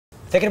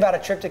Thinking about a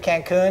trip to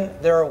Cancun,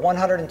 there are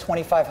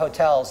 125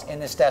 hotels in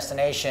this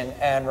destination,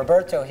 and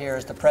Roberto here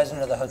is the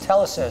president of the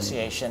Hotel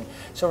Association.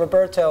 So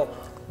Roberto,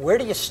 where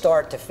do you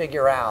start to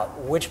figure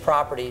out which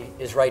property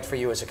is right for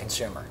you as a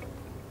consumer?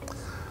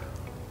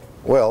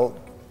 Well,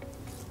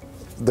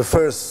 the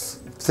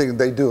first thing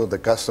they do, the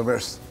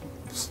customers,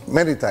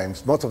 many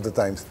times, most of the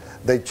times,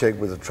 they check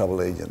with a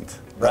travel agent.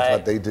 That's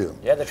what they do.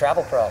 Yeah, the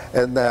travel pro.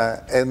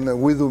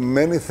 And we do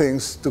many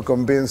things to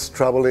convince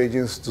travel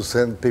agents to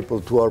send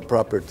people to our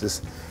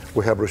properties.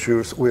 We have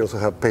brochures, we also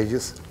have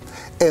pages,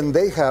 and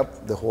they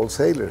have the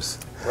wholesalers.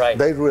 Right.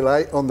 They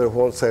rely on their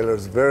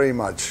wholesalers very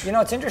much. You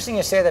know, it's interesting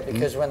you say that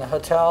because when the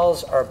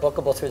hotels are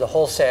bookable through the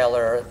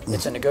wholesaler,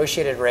 it's a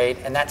negotiated rate,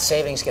 and that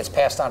savings gets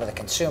passed on to the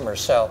consumer.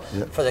 So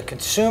for the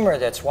consumer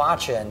that's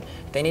watching,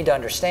 they need to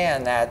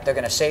understand that they're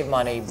going to save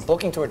money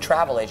booking through a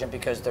travel agent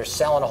because they're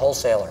selling a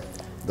wholesaler.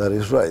 That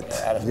is right.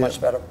 At a much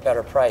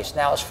better price.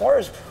 Now, as far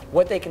as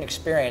what they can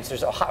experience,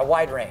 there's a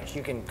wide range.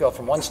 You can go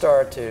from 1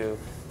 star to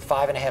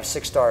 5.5,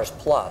 6 stars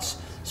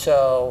plus.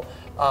 So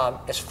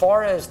as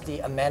far as the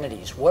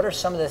amenities, what are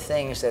some of the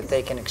things that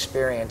they can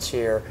experience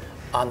here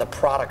on the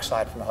product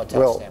side from a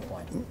hotel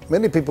standpoint?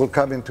 Many people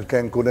coming to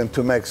Cancun and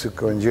to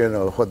Mexico in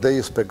general, what they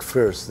expect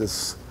first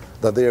is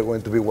that they are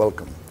going to be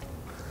welcome.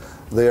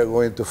 They are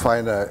going to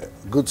find a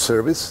good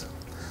service,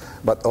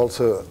 but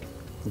also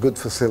good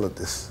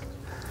facilities.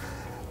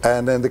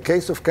 And in the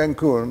case of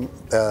Cancun,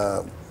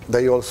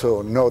 they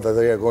also know that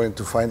they are going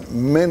to find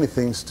many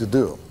things to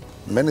do,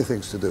 many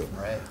things to do.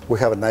 Right. We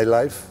have a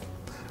nightlife,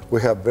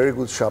 we have very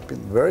good shopping,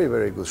 very,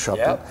 very good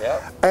shopping,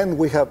 and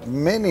we have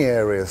many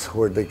areas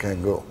where they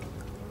can go.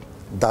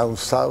 Down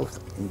south,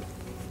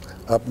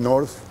 up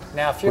north,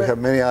 now, if we have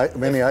many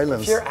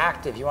islands. If you're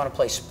active, you want to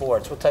play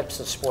sports, what types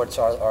of sports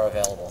are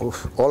available?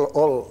 Oof,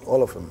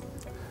 all of them.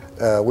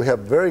 We have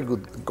very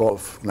good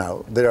golf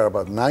now. There are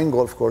about 9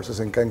 golf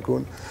courses in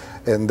Cancun,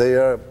 and they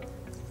are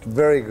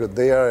very good.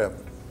 They are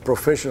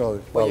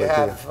professional. Well, you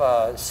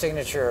have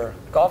signature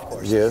golf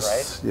courses,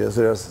 right? Yes,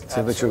 there are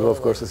signature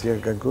golf courses here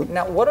in Cancun.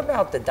 Now, what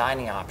about the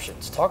dining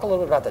options? Talk a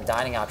little bit about the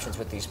dining options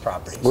with these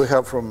properties. We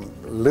have from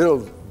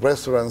little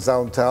restaurants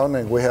downtown,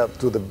 and we have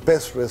to the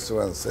best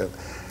restaurants. And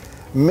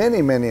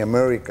many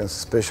Americans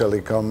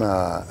especially come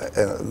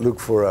and look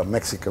for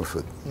Mexican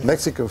food.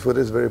 Mexican food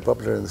is very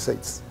popular in the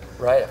States.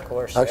 Right, of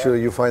course.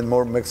 Actually, you find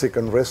more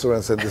Mexican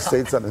restaurants in the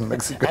States than in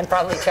Mexico. And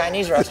probably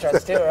Chinese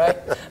restaurants too, right?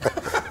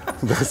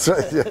 That's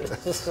right,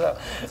 yeah.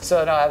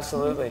 So no,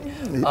 absolutely.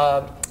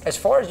 As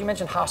far as you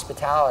mentioned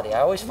hospitality, I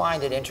always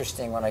find it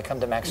interesting when I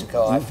come to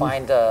Mexico. I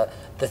find the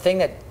thing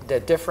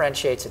that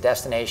differentiates a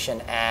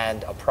destination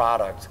and a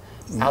product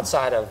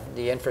outside of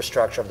the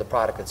infrastructure of the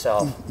product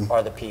itself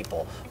are the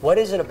people. What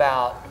is it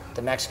about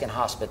the Mexican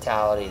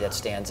hospitality that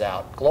stands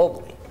out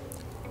globally?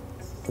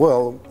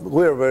 Well,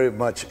 we're very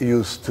much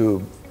used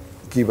to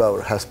give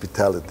our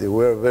hospitality.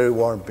 We're very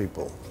warm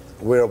people.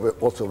 We're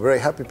also very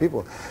happy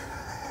people.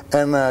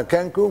 And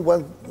Cancun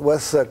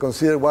was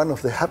considered one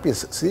of the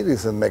happiest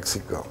cities in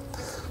Mexico.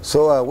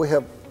 So we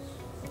have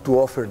to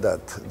offer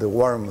that, the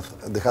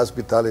warmth, the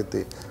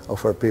hospitality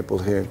of our people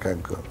here in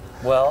Cancun.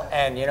 Well,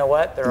 and you know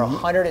what? There are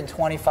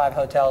 125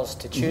 hotels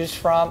to choose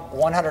from.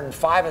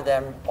 105 of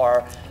them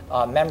are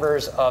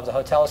members of the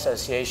Hotel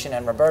Association,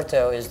 and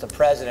Roberto is the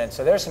president.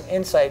 So there's some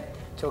insight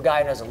to a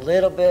guy who knows a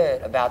little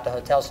bit about the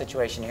hotel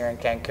situation here in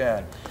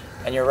Cancun.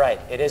 And you're right,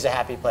 it is a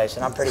happy place,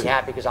 and I'm pretty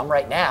happy because I'm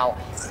right now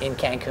in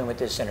Cancun with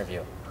this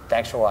interview.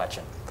 Thanks for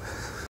watching.